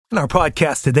In our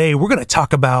podcast today, we're going to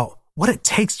talk about what it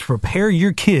takes to prepare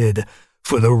your kid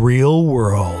for the real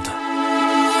world.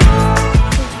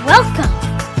 Welcome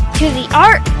to the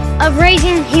Art of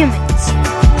Raising Humans.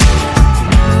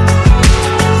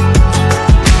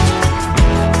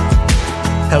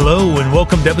 Hello and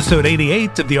welcome to episode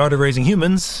 88 of the Art of Raising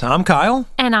Humans. I'm Kyle.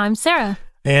 And I'm Sarah.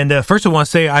 And first I want to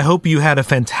say, I hope you had a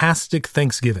fantastic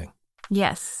Thanksgiving.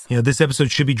 Yes. You know, this episode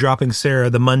should be dropping, Sarah,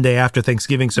 the Monday after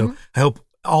Thanksgiving. So I hope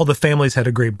all the families had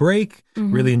a great break,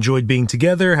 really enjoyed being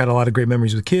together, had a lot of great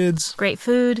memories with kids. Great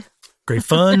food. Great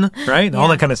fun, right? All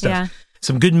that kind of stuff. Yeah.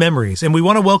 Some good memories. And we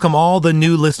want to welcome all the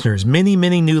new listeners. Many,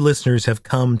 many new listeners have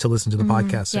come to listen to the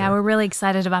podcast. Sarah. Yeah, we're really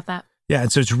excited about that. Yeah,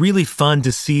 and so it's really fun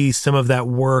to see some of that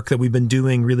work that we've been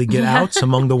doing really get out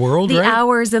among the world, The right?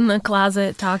 hours in the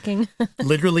closet talking.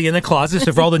 Literally in a closet.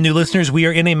 So for all the new listeners, we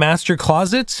are in a master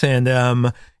closet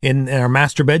and in our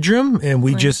master bedroom, and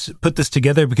we just put this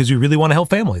together because we really want to help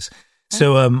families.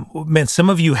 So, man, some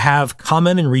of you have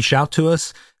commented and reached out to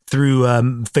us through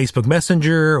Facebook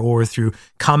Messenger or through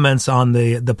comments on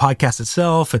the podcast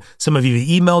itself. Some of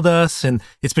you emailed us, and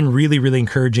it's been really, really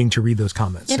encouraging to read those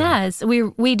comments. It has.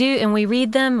 We do, and we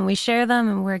read them, and we share them,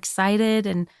 and we're excited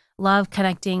and love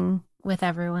connecting with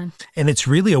everyone. And it's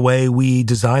really a way we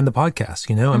design the podcast,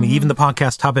 you know? I mean, even the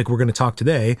podcast topic we're going to talk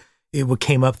today, it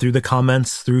came up through the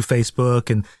comments through Facebook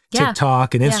and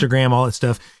TikTok and Instagram, all that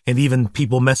stuff, and even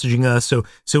people messaging us.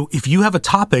 So if you have a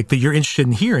topic that you're interested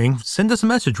in hearing, send us a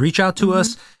message, reach out to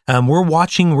us. We're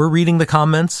watching, we're reading the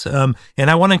comments. And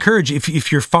I want to encourage,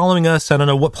 if you're following us, I don't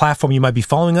know what platform you might be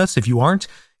following us. If you aren't,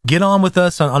 get on with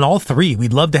us on all three.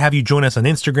 We'd love to have you join us on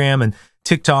Instagram and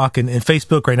TikTok and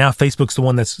Facebook. Right now, Facebook's the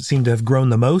one that's seemed to have grown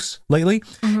the most lately.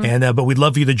 And but we'd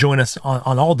love for you to join us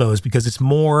on all those, because it's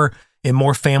more and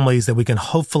more families that we can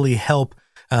hopefully help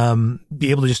be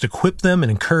able to just equip them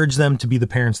and encourage them to be the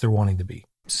parents they're wanting to be.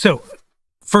 So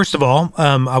first of all,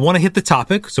 I want to hit the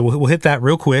topic. So we'll hit that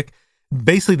real quick.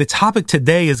 Basically, the topic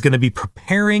today is going to be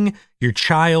preparing your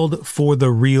child for the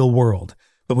real world.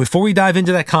 But before we dive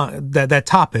into that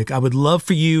topic, I would love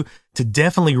for you to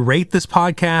definitely rate this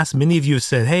podcast. Many of you have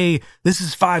said, hey, this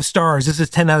is 5 stars. This is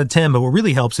 10 out of 10. But what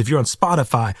really helps, if you're on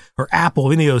Spotify or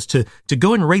Apple, any of those, to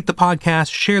go and rate the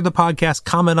podcast, share the podcast,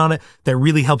 comment on it. That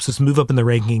really helps us move up in the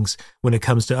rankings when it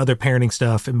comes to other parenting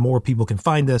stuff, and more people can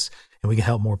find us and we can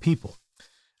help more people.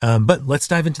 But let's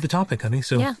dive into the topic, honey.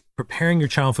 So preparing your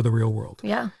child for the real world.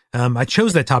 Yeah. I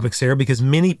chose that topic, Sarah, because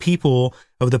many people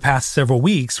over the past several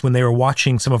weeks, when they were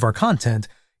watching some of our content,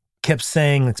 kept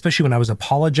saying, especially when I was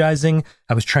apologizing,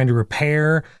 I was trying to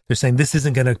repair, they're saying this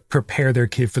isn't going to prepare their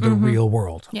kid for the real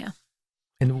world. Yeah.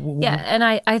 And And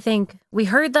I think we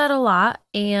heard that a lot,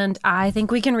 and I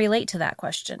think we can relate to that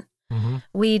question.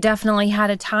 We definitely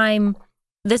had a time.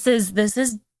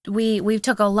 We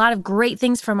took a lot of great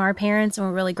things from our parents, and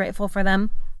we're really grateful for them,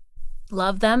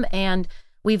 love them, and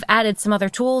we've added some other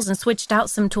tools and switched out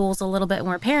some tools a little bit when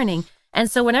we're parenting. And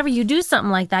so whenever you do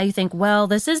something like that, you think, well,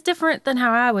 this is different than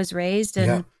how I was raised,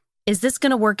 and is this going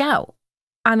to work out?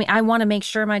 I mean, I want to make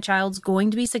sure my child's going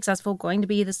to be successful, going to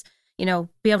be this, be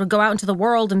able to go out into the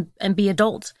world and be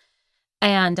adult.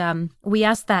 And we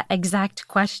asked that exact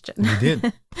question. You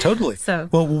did. Totally.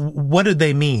 Well, what do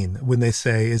they mean when they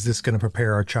say, is this going to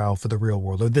prepare our child for the real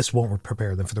world, or this won't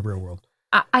prepare them for the real world?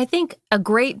 I think a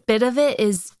great bit of it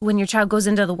is when your child goes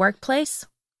into the workplace.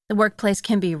 The workplace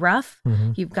can be rough.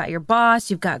 You've got your boss,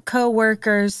 you've got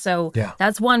coworkers. So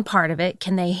that's one part of it.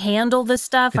 Can they handle this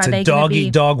stuff? It's a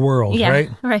dog-eat-dog world, right?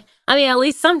 Right. I mean, at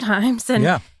least sometimes.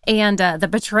 And the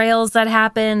betrayals that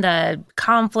happen, the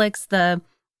conflicts, the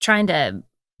trying to,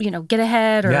 get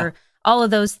ahead, or all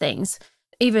of those things.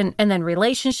 And then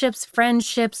relationships,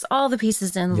 friendships, all the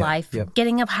pieces in life,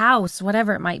 getting a house,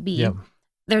 whatever it might be.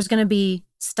 There's going to be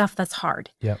stuff that's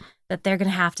hard that they're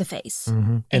going to have to face.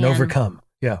 And overcome.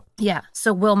 Yeah.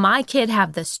 So will my kid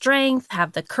have the strength,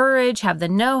 have the courage, have the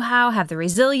know-how, have the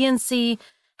resiliency,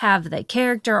 have the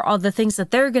character, all the things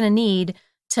that they're going to need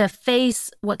to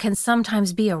face what can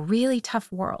sometimes be a really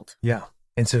tough world? Yeah.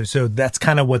 And so that's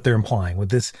kind of what they're implying with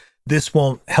this. This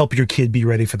won't help your kid be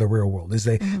ready for the real world. Is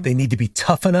they need to be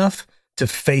tough enough to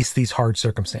face these hard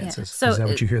circumstances. So, is that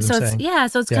what you hear them saying?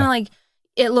 So it's kind of like,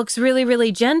 it looks really,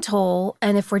 really gentle.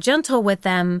 And if we're gentle with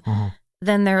them,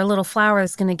 then their little flower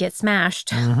is going to get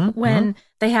smashed when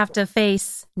they have to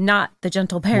face not the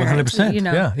gentle parent.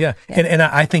 100%. Yeah. And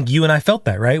I think you and I felt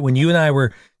that, right? When you and I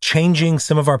were changing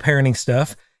some of our parenting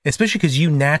stuff, especially because you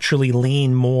naturally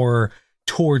lean more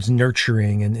towards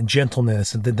nurturing and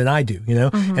gentleness than I do, you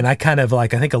know? And I kind of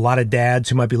like, I think a lot of dads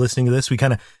who might be listening to this, we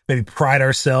kind of maybe pride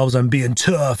ourselves on being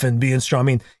tough and being strong. I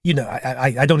mean, you know,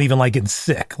 I don't even like getting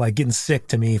sick. Like getting sick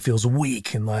to me feels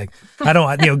weak. And like, I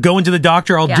don't, you know, going to the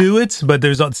doctor, I'll do it, but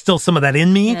there's still some of that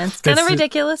in me. Yeah, it's kind of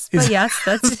ridiculous, but yes,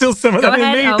 that's still some of that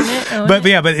in me. Own But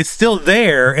yeah, but it's still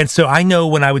there. And so I know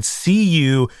when I would see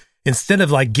you, instead of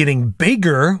like getting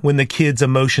bigger when the kids'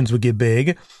 emotions would get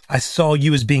big, I saw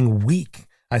you as being weak.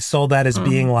 I saw that as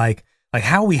being like,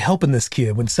 how are we helping this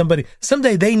kid when someday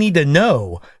they need to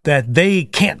know that they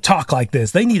can't talk like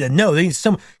this. They need to know,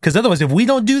 because otherwise if we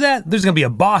don't do that, there's going to be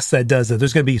a boss that does it.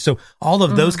 There's going to be, so all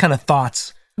of those kind of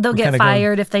thoughts. They'll get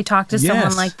fired if they talk to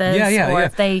someone like this, or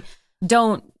if they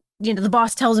don't, you know, the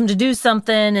boss tells them to do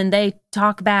something and they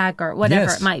talk back or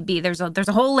whatever it might be. There's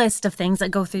a whole list of things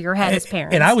that go through your head as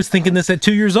parents. And I was thinking this at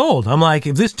 2 years old. I'm like,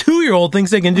 if this 2-year-old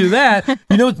thinks they can do that,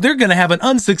 you know, they're going to have an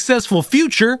unsuccessful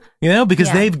future, you know,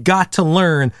 because they've got to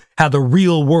learn how the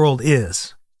real world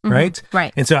is. Right.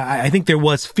 Right. And so I think there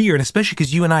was fear, and especially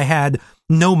because you and I had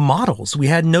no models. We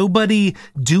had nobody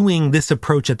doing this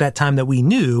approach at that time that we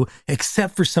knew,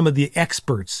 except for some of the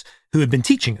experts who had been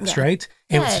teaching us. Right.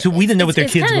 And so we didn't know what their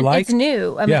kids were like. It's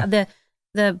new. I mean,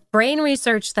 the brain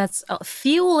research that's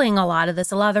fueling a lot of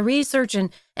this, a lot of the research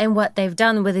and what they've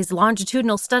done with these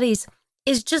longitudinal studies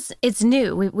is just, it's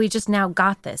new. We just now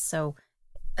got this. So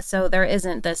there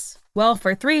isn't this, well,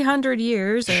 for 300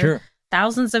 years or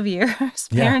thousands of years,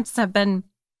 parents have been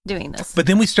doing this. But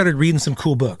then we started reading some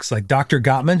cool books, like Dr.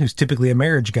 Gottman, who's typically a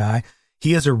marriage guy.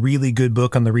 He has a really good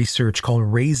book on the research called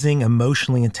Raising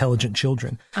Emotionally Intelligent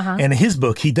Children. And in his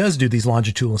book, he does do these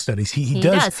longitudinal studies. He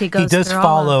does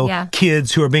follow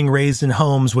kids who are being raised in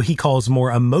homes, what he calls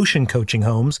more emotion coaching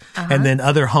homes, and then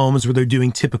other homes where they're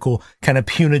doing typical kind of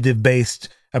punitive based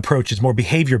approaches, more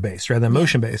behavior based rather than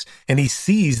emotion based. And he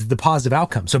sees the positive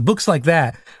outcome. So books like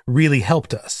that really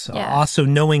helped us. Also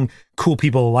knowing cool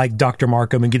people like Dr.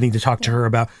 Markham and getting to talk to her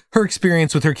about her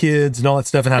experience with her kids and all that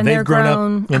stuff and how they've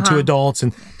grown up into adults.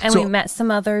 And so, we met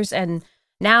some others, and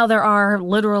now there are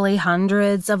literally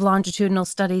hundreds of longitudinal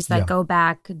studies that go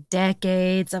back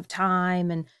decades of time.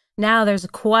 And now there's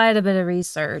quite a bit of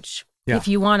research. If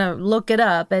you want to look it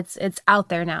up, it's out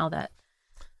there now that.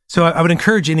 So I would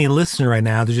encourage any listener right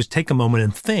now to just take a moment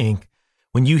and think,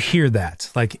 when you hear that,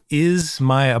 like, is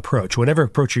my approach, whatever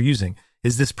approach you're using,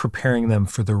 is this preparing them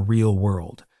for the real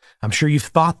world? I'm sure you've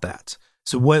thought that.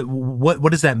 So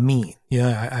what does that mean? You know,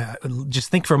 I just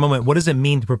think for a moment, what does it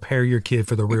mean to prepare your kid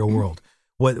for the real world?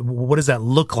 What does that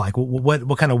look like?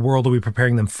 What kind of world are we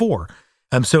preparing them for?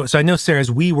 So I know, Sarah, as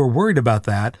we were worried about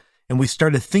that and we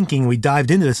started thinking, we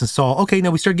dived into this and saw, okay,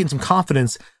 now we started getting some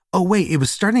confidence. Oh, wait, it was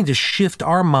starting to shift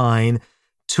our mind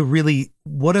to really,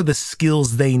 what are the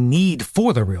skills they need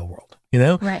for the real world? You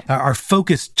know, our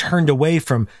focus turned away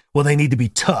from, well, they need to be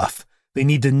tough. They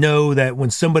need to know that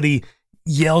when somebody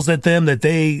yells at them that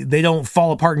they don't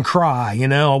fall apart and cry, you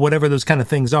know, or whatever those kind of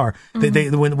things are.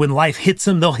 When life hits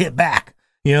them, they'll hit back.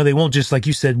 You know, they won't just, like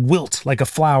you said, wilt like a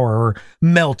flower or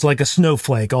melt like a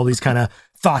snowflake, all these kind of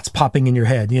thoughts popping in your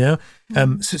head, you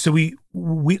know? So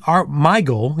my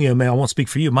goal, you know, man, I won't speak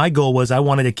for you. My goal was I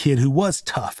wanted a kid who was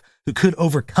tough, who could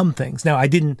overcome things. Now, I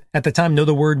didn't at the time know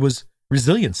the word was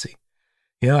resiliency.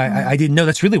 You know, I didn't know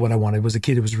that's really what I wanted, was a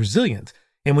kid who was resilient.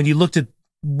 And when you looked at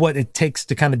what it takes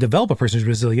to kind of develop a person who's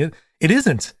resilient, it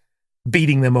isn't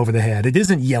beating them over the head. It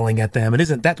isn't yelling at them. It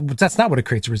isn't that's not what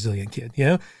creates a resilient kid, you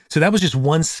know? So that was just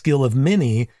one skill of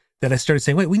many that I started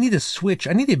saying, wait, we need to switch.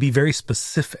 I need to be very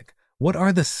specific. What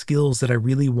are the skills that I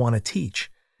really want to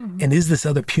teach? And is this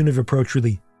other punitive approach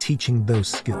really teaching those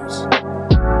skills?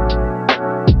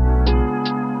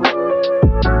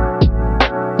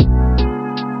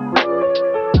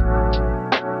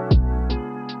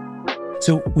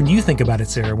 So when you think about it,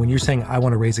 Sarah, when you're saying, I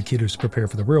want to raise a kid who's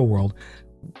prepared for the real world,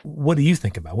 what do you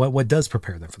think about? What does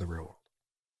prepare them for the real world?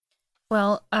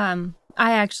 Well, I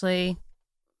actually,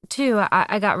 too,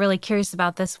 I got really curious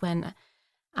about this when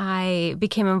I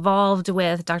became involved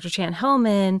with Dr. Chan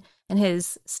Hillman and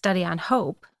his study on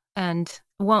hope, and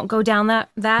won't go down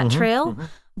that trail.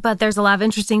 But there's a lot of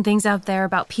interesting things out there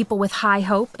about people with high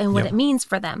hope and what it means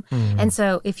for them. And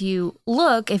so if you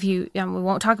look, we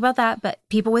won't talk about that, but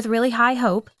people with really high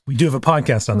hope. We do have a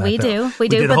podcast on that. We do. We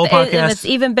did a whole podcast. And it's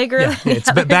even bigger. Yeah,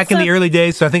 it's back in the early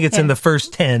days. So I think it's in the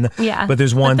first 10. Yeah. But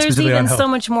there's one specifically on hope. There's even so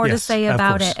much more to say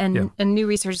about it. And new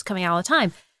research is coming out all the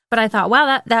time. But I thought,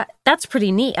 wow, that's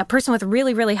pretty neat. A person with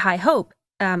really, really high hope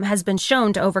has been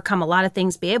shown to overcome a lot of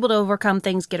things, be able to overcome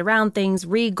things, get around things,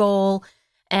 re-goal,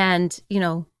 and,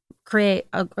 create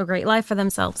a great life for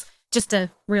themselves, just to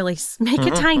really make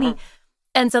it tiny.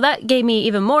 And so that gave me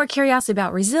even more curiosity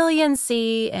about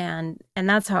resiliency, and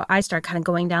that's how I started kind of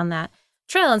going down that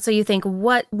trail. And so you think,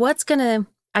 what's gonna?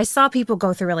 I saw people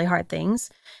go through really hard things,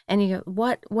 and you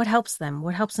go, what helps them?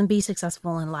 What helps them be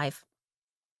successful in life?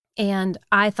 And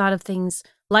I thought of things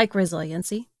like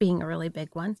resiliency being a really big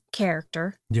one,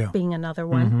 character being another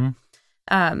one,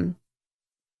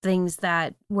 things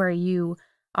that where you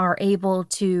are able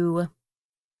to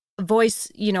voice,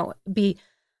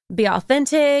 be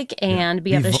authentic and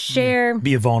be able to share,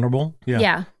 be vulnerable, be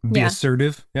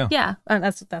assertive,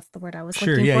 that's the word I was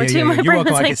sure, looking for too. You're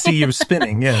welcome. I can see you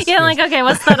spinning. Yes, like, okay,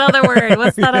 what's that other word?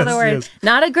 What's that other word? Yes.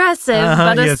 Not aggressive,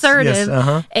 but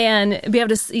assertive, and be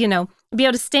able to be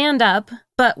able to stand up,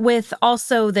 but with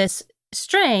also this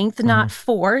strength, not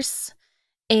force,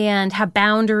 and have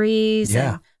boundaries.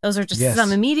 Yeah, and those are just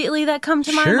some immediately that come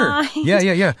to my mind.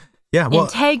 Yeah, well,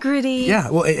 integrity. Yeah,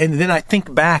 well, and then I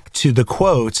think back to the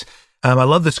quote. I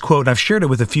love this quote, and I've shared it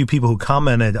with a few people who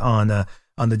commented on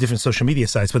the different social media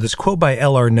sites. But this quote by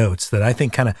L.R. Notes that I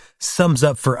think kind of sums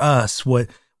up for us what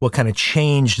kind of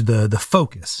changed the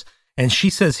focus. And she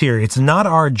says here, it's not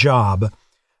our job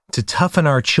to toughen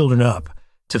our children up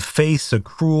to face a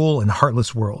cruel and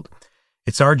heartless world.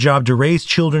 It's our job to raise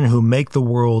children who make the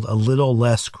world a little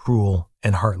less cruel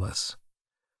and heartless.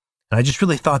 And I just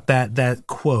really thought that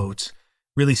quote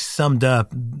really summed up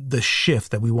the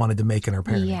shift that we wanted to make in our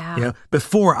parenting. Yeah.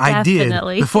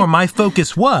 Before my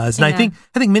focus was, and I think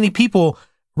many people,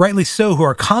 rightly so, who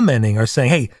are commenting are saying,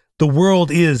 hey, the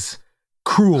world is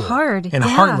cruel and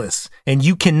heartless. And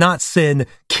you cannot send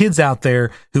kids out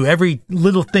there who every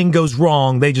little thing goes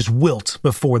wrong, they just wilt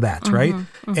before that, right?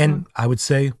 And I would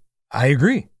say, I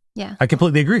agree. Yeah. I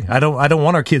completely agree. I don't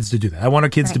want our kids to do that. I want our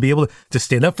kids to be able to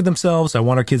stand up for themselves. I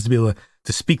want our kids to be able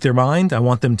to speak their mind. I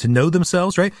want them to know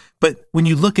themselves, right? But when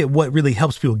you look at what really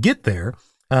helps people get there,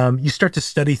 you start to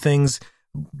study things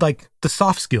like the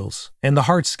soft skills and the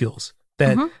hard skills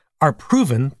that are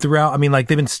proven throughout. I mean, like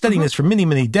they've been studying this for many,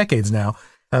 many decades now.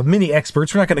 Many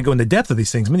experts, we're not going to go into depth of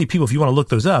these things. Many people, if you want to look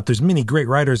those up, there's many great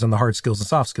writers on the hard skills and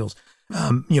soft skills.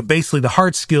 Basically the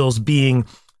hard skills being,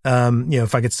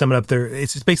 if I could sum it up there,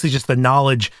 it's basically just the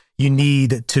knowledge you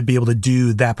need to be able to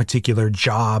do that particular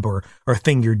job or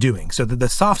thing you're doing. So the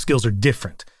soft skills are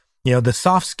different. The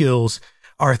soft skills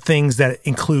are things that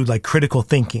include like critical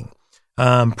thinking,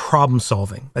 problem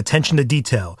solving, attention to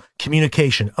detail,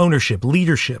 communication, ownership,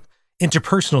 leadership,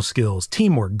 interpersonal skills,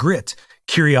 teamwork, grit,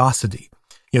 curiosity.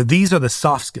 These are the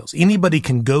soft skills. Anybody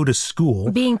can go to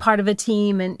school. Being part of a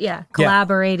team and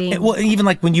collaborating. Well, even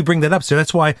like when you bring that up, so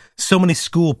that's why so many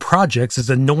school projects, as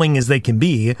annoying as they can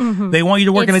be, they want you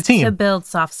to work in a team. To build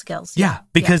soft skills. Yeah,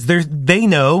 because they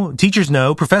know, teachers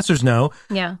know, professors know.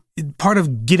 Yeah. Part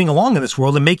of getting along in this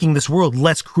world and making this world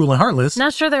less cruel and heartless.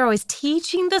 Not sure they're always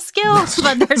teaching the skills,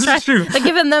 but they're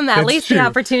giving them at least the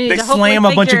opportunity to slam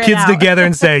a bunch of kids together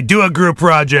and say, do a group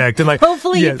project. And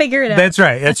hopefully you figure it out. That's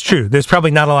right. That's true. There's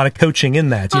probably not a lot of coaching in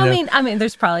that. I mean,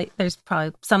 there's probably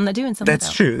some that do and some that don't.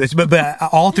 That's true. But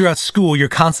all throughout school, you're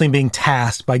constantly being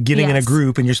tasked by getting in a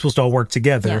group and you're supposed to all work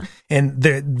together. Yeah. And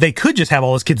they could just have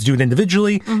all those kids do it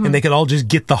individually and they could all just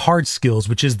get the hard skills,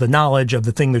 which is the knowledge of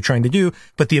the thing they're trying to do.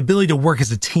 But the ability to work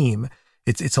as a team,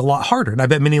 it's a lot harder. And I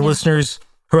bet many listeners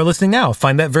who are listening now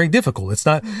find that very difficult. It's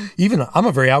not even, I'm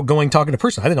a very outgoing talking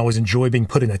person. I didn't always enjoy being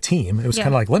put in a team. It was kind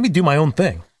of like, let me do my own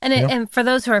thing. And for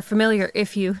those who are familiar,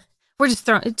 we're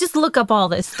just look up all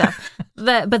this stuff.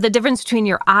 But the difference between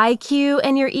your IQ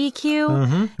and your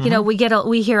EQ,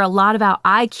 we hear a lot about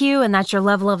IQ, and that's your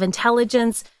level of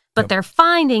intelligence. But they're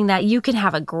finding that you can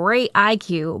have a great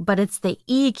IQ, but it's the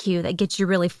EQ that gets you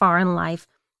really far in life,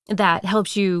 that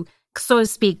helps you, so to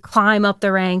speak, climb up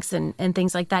the ranks and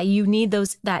things like that. You need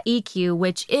that EQ,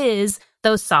 which is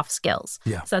those soft skills.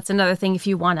 Yeah. So that's another thing if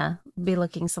you want to be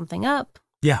looking something up.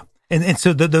 Yeah. And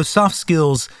so those soft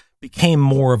skills became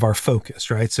more of our focus,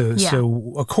 right? So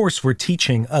of course we're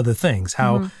teaching other things,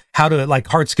 how to, like,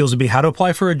 hard skills would be how to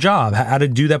apply for a job, how to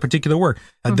do that particular work.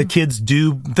 The kids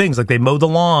do things like they mow the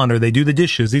lawn or they do the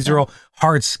dishes. These are all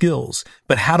hard skills.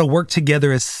 But how to work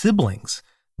together as siblings,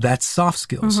 that's soft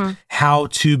skills. How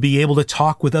to be able to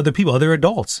talk with other people, other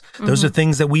adults. Those are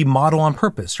things that we model on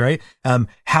purpose, right?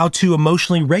 How to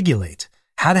emotionally regulate,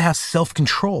 how to have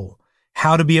self-control,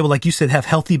 how to be able, like you said, have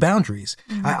healthy boundaries.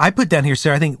 I put down here,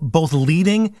 Sarah, I think both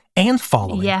leading and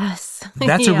following. Yes.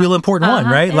 That's a real important one,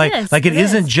 right? It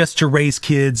isn't just to raise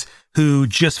kids who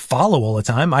just follow all the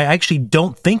time. I actually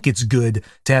don't think it's good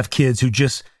to have kids who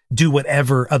just do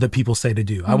whatever other people say to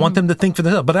do. I want them to think for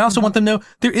themselves, but I also want them to know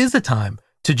there is a time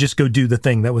to just go do the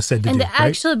thing that was said to do. And to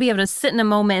actually be able to sit in a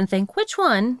moment and think, which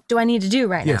one do I need to do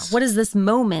right now? What is this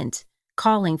moment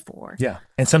calling for. Yeah.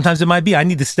 And sometimes it might be, I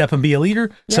need to step and be a leader.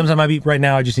 Yep. Sometimes it might be, right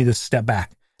now, I just need to step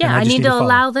back. Yeah, I need to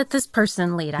allow that this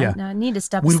person lead. Yeah. I need to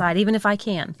step aside, even if I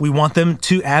can. We want them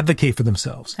to advocate for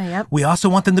themselves. Yep. We also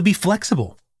want them to be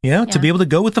flexible, to be able to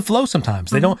go with the flow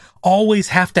sometimes. They don't always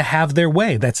have to have their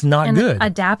way. That's not good.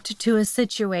 Adapt to a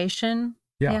situation.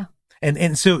 Yeah.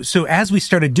 And so as we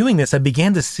started doing this, I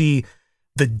began to see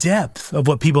the depth of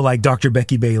what people like Dr.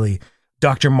 Becky Bailey,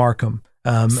 Dr. Markham,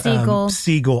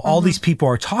 Siegel, all these people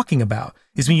are talking about,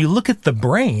 is when you look at the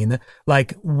brain,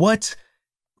 like what,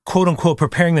 quote unquote,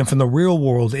 preparing them from the real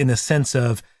world in a sense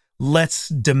of let's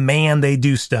demand they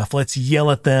do stuff. Let's yell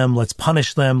at them. Let's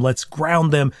punish them. Let's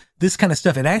ground them. This kind of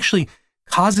stuff. It actually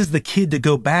causes the kid to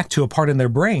go back to a part in their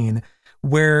brain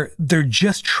where they're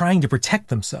just trying to protect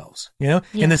themselves,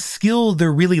 And the skill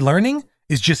they're really learning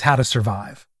is just how to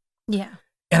survive. Yeah.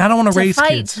 And I don't want to raise fight,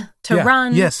 kids. To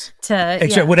run. Yes.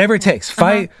 To whatever it takes.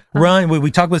 Fight, run.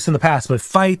 We talked about this in the past, but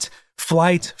fight,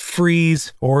 flight,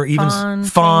 freeze, or even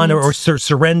fawn or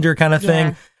surrender kind of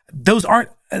thing. Those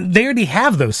they already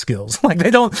have those skills. Like I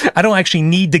don't actually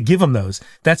need to give them those.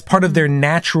 That's part of their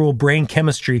natural brain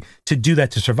chemistry to do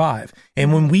that to survive.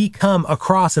 And when we come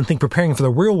across and think preparing for the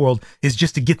real world is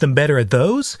just to get them better at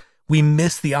those, we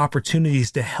miss the opportunities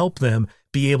to help them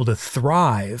be able to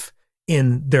thrive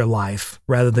in their life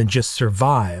rather than just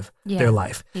survive their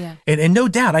life. Yeah. And no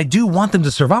doubt, I do want them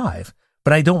to survive,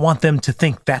 but I don't want them to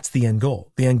think that's the end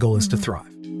goal. The end goal is to thrive.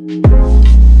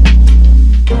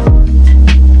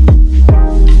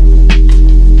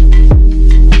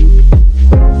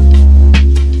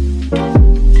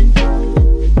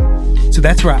 So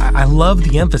that's where I love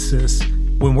the emphasis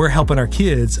when we're helping our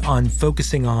kids on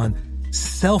focusing on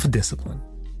self-discipline,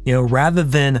 rather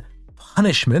than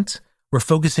punishment. We're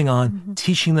focusing on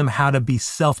teaching them how to be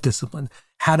self-disciplined,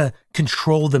 how to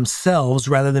control themselves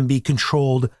rather than be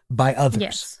controlled by others.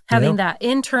 Yes, having that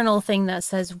internal thing that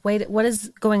says, wait, what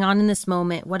is going on in this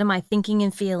moment? What am I thinking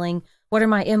and feeling? What are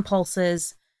my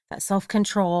impulses? That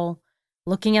self-control,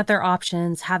 looking at their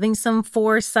options, having some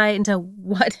foresight into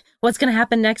what's going to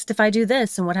happen next if I do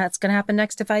this and what's going to happen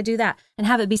next if I do that. And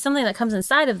have it be something that comes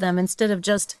inside of them instead of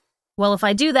just, well, if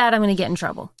I do that, I'm going to get in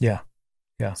trouble. Yeah.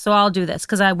 Yeah. So I'll do this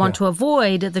because I want to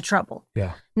avoid the trouble.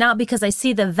 Yeah. Not because I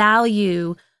see the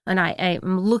value and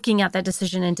I'm looking at that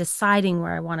decision and deciding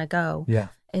where I want to go. Yeah.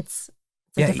 It's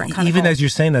a different kind even of as you're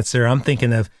saying that, Sarah, I'm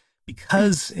thinking of,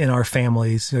 because in our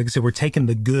families, like I said, we're taking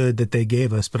the good that they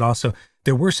gave us, but also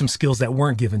there were some skills that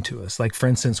weren't given to us. Like, for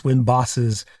instance, when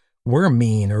bosses were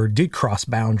mean or did cross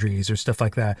boundaries or stuff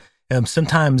like that,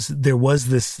 sometimes there was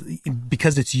this,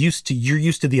 because you're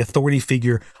used to the authority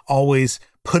figure always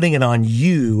putting it on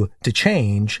you to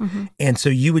change. And so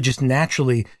you would just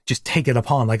naturally just take it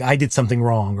upon, like I did something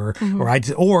wrong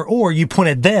or you point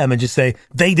at them and just say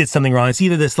they did something wrong. It's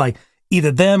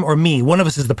either them or me. One of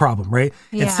us is the problem, right?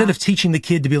 Yeah. Instead of teaching the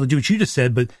kid to be able to do what you just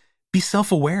said, but be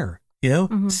self-aware,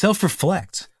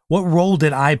 self-reflect. What role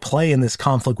did I play in this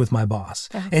conflict with my boss?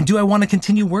 And do I want to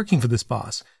continue working for this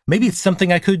boss? Maybe it's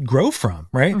something I could grow from,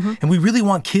 right? And we really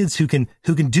want kids who can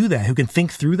do that, who can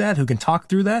think through that, who can talk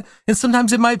through that. And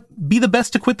sometimes it might be the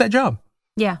best to quit that job.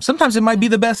 Yeah. Sometimes it might be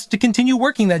the best to continue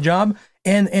working that job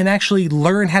and actually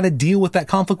learn how to deal with that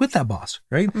conflict with that boss,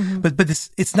 right? But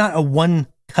it's not a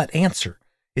one-cut answer.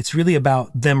 It's really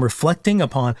about them reflecting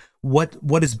upon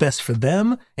what is best for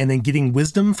them and then getting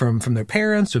wisdom from their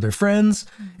parents or their friends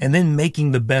and then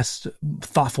making the best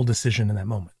thoughtful decision in that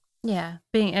moment. Yeah.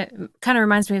 It kind of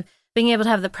reminds me of being able to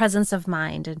have the presence of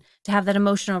mind and to have that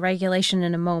emotional regulation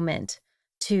in a moment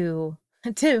to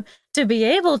be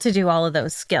able to do all of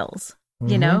those skills,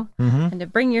 and to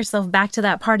bring yourself back to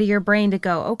that part of your brain to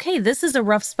go, okay, this is a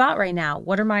rough spot right now.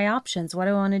 What are my options? What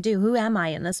do I want to do? Who am I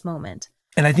in this moment?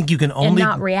 And I think you can only and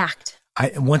not react.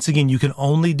 Once again, you can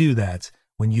only do that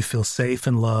when you feel safe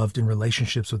and loved in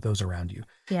relationships with those around you.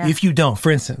 Yeah. If you don't,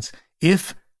 for instance,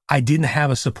 if I didn't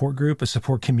have a support group, a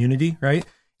support community, right?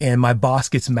 And my boss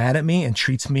gets mad at me and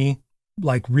treats me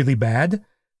like really bad,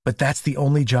 but that's the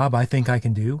only job I think I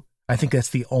can do. I think that's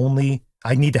the only,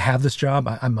 I need to have this job.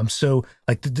 I'm so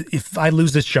like, if I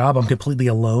lose this job, I'm completely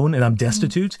alone and I'm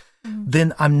destitute,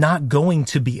 then I'm not going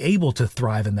to be able to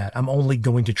thrive in that. I'm only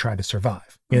going to try to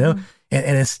survive, And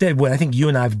instead, what I think you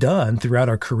and I've done throughout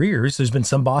our careers, there's been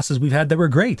some bosses we've had that were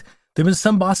great. There have been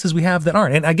some bosses we have that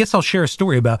aren't. And I guess I'll share a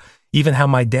story about even how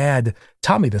my dad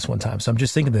taught me this one time. So I'm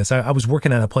just thinking of this. I was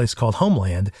working at a place called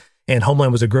Homeland, and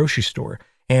Homeland was a grocery store.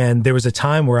 And there was a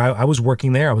time where I was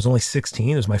working there. I was only 16.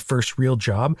 It was my first real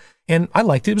job. And I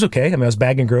liked it. It was okay. I mean, I was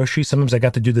bagging groceries. Sometimes I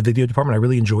got to do the video department. I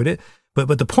really enjoyed it.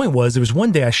 But the point was, there was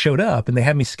one day I showed up and they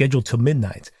had me scheduled till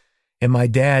midnight. And my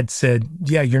dad said,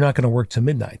 yeah, you're not going to work till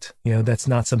midnight. That's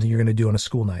not something you're going to do on a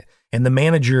school night. And the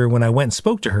manager, when I went and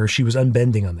spoke to her, she was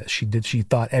unbending on this. She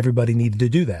thought everybody needed to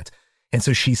do that. And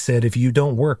so she said, if you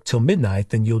don't work till midnight,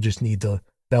 then you'll just need to,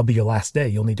 that'll be your last day.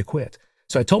 You'll need to quit.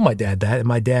 So I told my dad that, and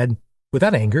my dad,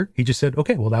 without anger, he just said,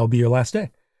 okay, well, that will be your last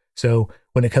day. So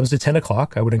when it comes to 10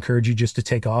 o'clock, I would encourage you just to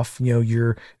take off,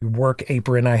 your work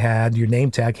apron I had, your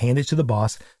name tag, hand it to the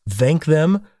boss, thank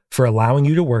them for allowing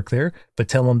you to work there, but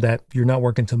tell them that you're not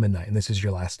working till midnight and this is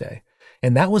your last day.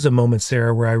 And that was a moment,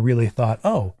 Sarah, where I really thought,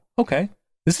 oh, okay,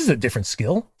 this is a different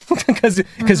skill. Because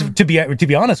to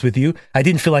be honest with you, I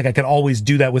didn't feel like I could always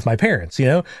do that with my parents.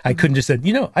 I couldn't just say,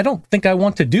 I don't think I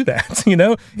want to do that.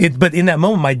 But in that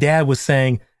moment, my dad was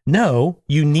saying, no,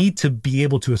 you need to be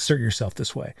able to assert yourself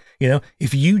this way.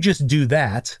 If you just do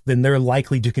that, then they're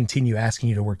likely to continue asking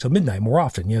you to work till midnight more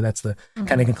often. That's the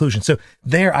kind of conclusion. So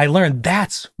there I learned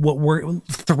that's what we're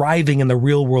thriving in the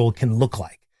real world can look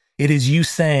like. It is you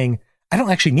saying, I don't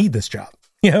actually need this job.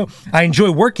 I enjoy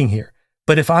working here.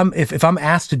 But if I'm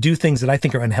asked to do things that I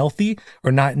think are unhealthy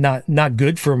or not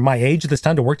good for my age at this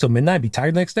time to work till midnight, be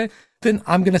tired the next day, then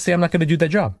I'm going to say I'm not going to do that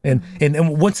job. And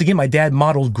once again, my dad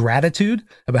modeled gratitude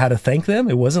about how to thank them.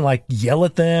 It wasn't like yell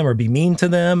at them or be mean to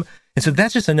them. And so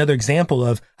that's just another example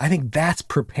of, I think that's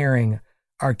preparing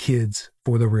our kids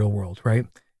for the real world, right?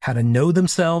 How to know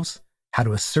themselves, how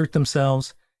to assert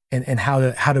themselves, and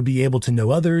how to be able to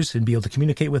know others and be able to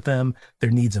communicate with them,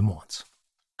 their needs and wants.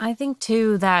 I think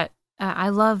too that I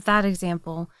love that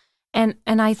example. And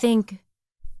I think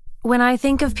when I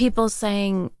think of people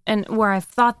saying, and where I've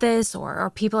thought this or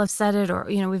people have said it, or,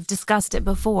 we've discussed it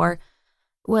before,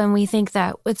 when we think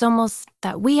that it's almost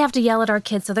that we have to yell at our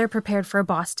kids so they're prepared for a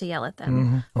boss to yell at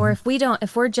them. Or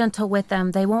if we're gentle with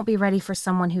them, they won't be ready for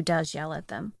someone who does yell at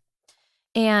them.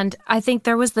 And I think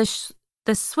there was this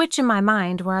switch in my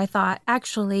mind where I thought,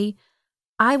 actually,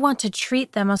 I want to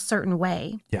treat them a certain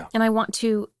way. Yeah. And I want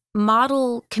to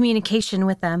model communication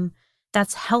with them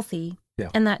that's healthy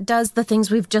and that does the things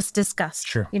we've just discussed.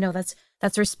 Sure.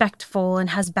 That's respectful and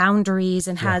has boundaries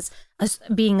and has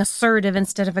being assertive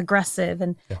instead of aggressive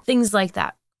and things like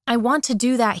that. I want to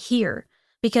do that here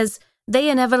because they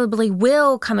inevitably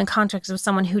will come in contact with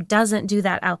someone who doesn't do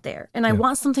that out there. And I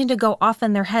want something to go off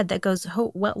in their head that goes, oh,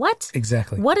 what?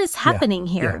 Exactly. What is happening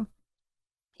here?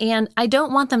 Yeah. And I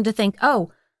don't want them to think,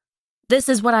 oh, this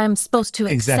is what I'm supposed to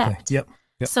accept. Exactly. Yep.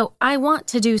 So I want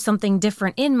to do something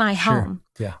different in my home.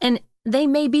 Yeah. And they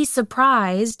may be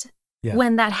surprised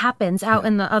when that happens out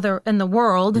in the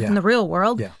world, in the real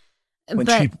world. Yeah. When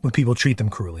people treat them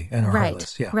cruelly and are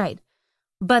heartless. Yeah. Right.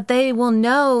 But they will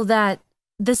know that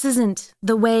this isn't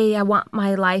the way I want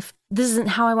my life. This isn't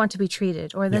how I want to be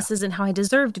treated, or this isn't how I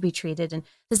deserve to be treated. And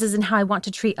this isn't how I want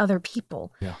to treat other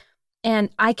people. Yeah.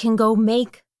 And I can go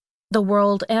make the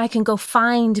world and I can go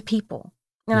find people.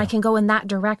 And I can go in that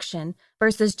direction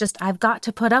versus just, I've got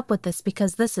to put up with this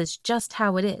because this is just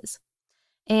how it is.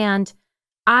 And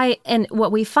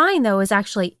what we find though is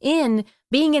actually in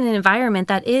being in an environment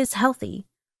that is healthy,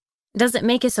 doesn't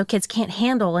make it so kids can't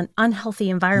handle an unhealthy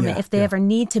environment if they ever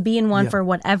need to be in one for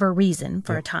whatever reason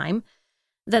for a time,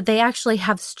 that they actually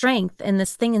have strength and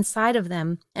this thing inside of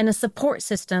them and a support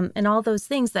system and all those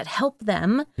things that help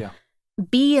them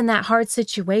be in that hard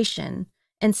situation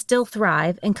and still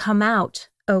thrive and come out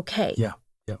okay. Yeah.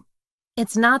 Yeah.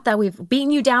 It's not that we've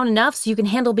beaten you down enough so you can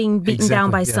handle being beaten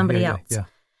down by somebody else. Yeah.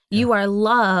 You are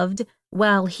loved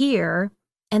well here,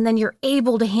 and then you're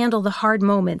able to handle the hard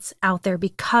moments out there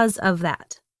because of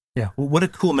that. Yeah. Well, what a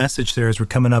cool message there as we're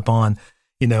coming up on,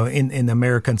 in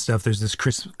America and stuff, there's this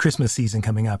Christmas season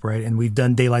coming up, right? And we've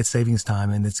done daylight savings time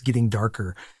and it's getting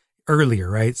darker earlier,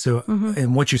 right? So,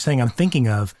 and what you're saying, I'm thinking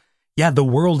of, the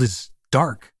world is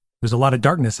dark. There's a lot of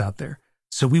darkness out there.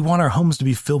 So we want our homes to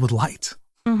be filled with light,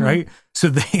 right? So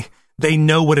they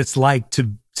know what it's like to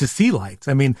see light.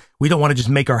 I mean, we don't want to just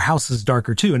make our houses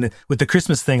darker too. And with the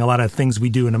Christmas thing, a lot of things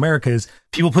we do in America is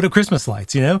people put up Christmas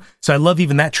lights, So I love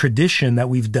even that tradition that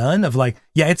we've done of like,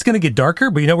 it's going to get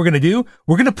darker, but you know what we're going to do?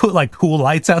 We're going to put like cool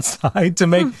lights outside to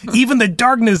make even the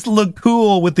darkness look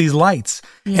cool with these lights.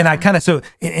 Yeah. And I kind of,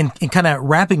 and kind of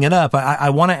wrapping it up, I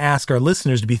want to ask our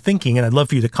listeners to be thinking, and I'd love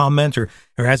for you to comment or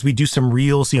as we do some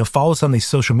reels, follow us on these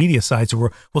social media sites where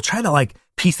we'll try to like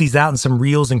piece these out in some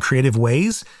reels and creative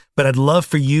ways. But I'd love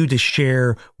for you to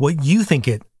share what you think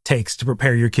it takes to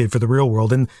prepare your kid for the real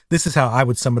world. And this is how I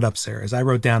would sum it up, Sarah. As I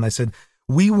wrote down, I said,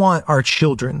 we want our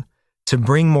children to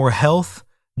bring more health,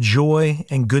 joy,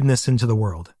 and goodness into the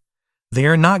world. They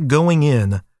are not going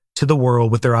in to the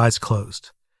world with their eyes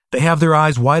closed. They have their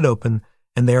eyes wide open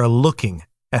and they are looking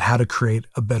at how to create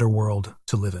a better world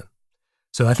to live in.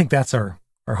 So I think that's our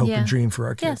hope and dream for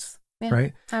our kids. Yes.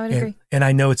 right? I would agree. And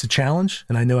I know it's a challenge,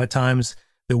 and I know at times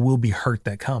there will be hurt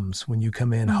that comes when you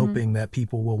come in hoping that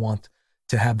people will want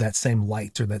to have that same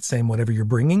light or that same whatever you're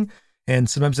bringing. And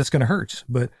sometimes that's going to hurt,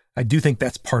 but I do think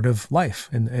that's part of life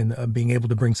and being able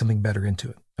to bring something better into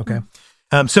it. Okay.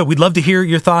 So we'd love to hear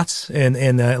your thoughts.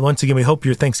 And once again, we hope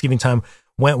your Thanksgiving time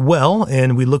went well,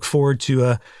 and we look forward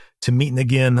to meeting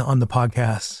again on the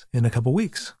podcast in a couple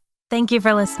weeks. Thank you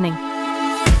for listening.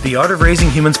 The Art of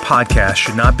Raising Humans podcast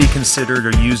should not be considered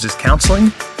or used as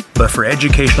counseling, but for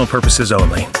educational purposes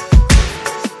only.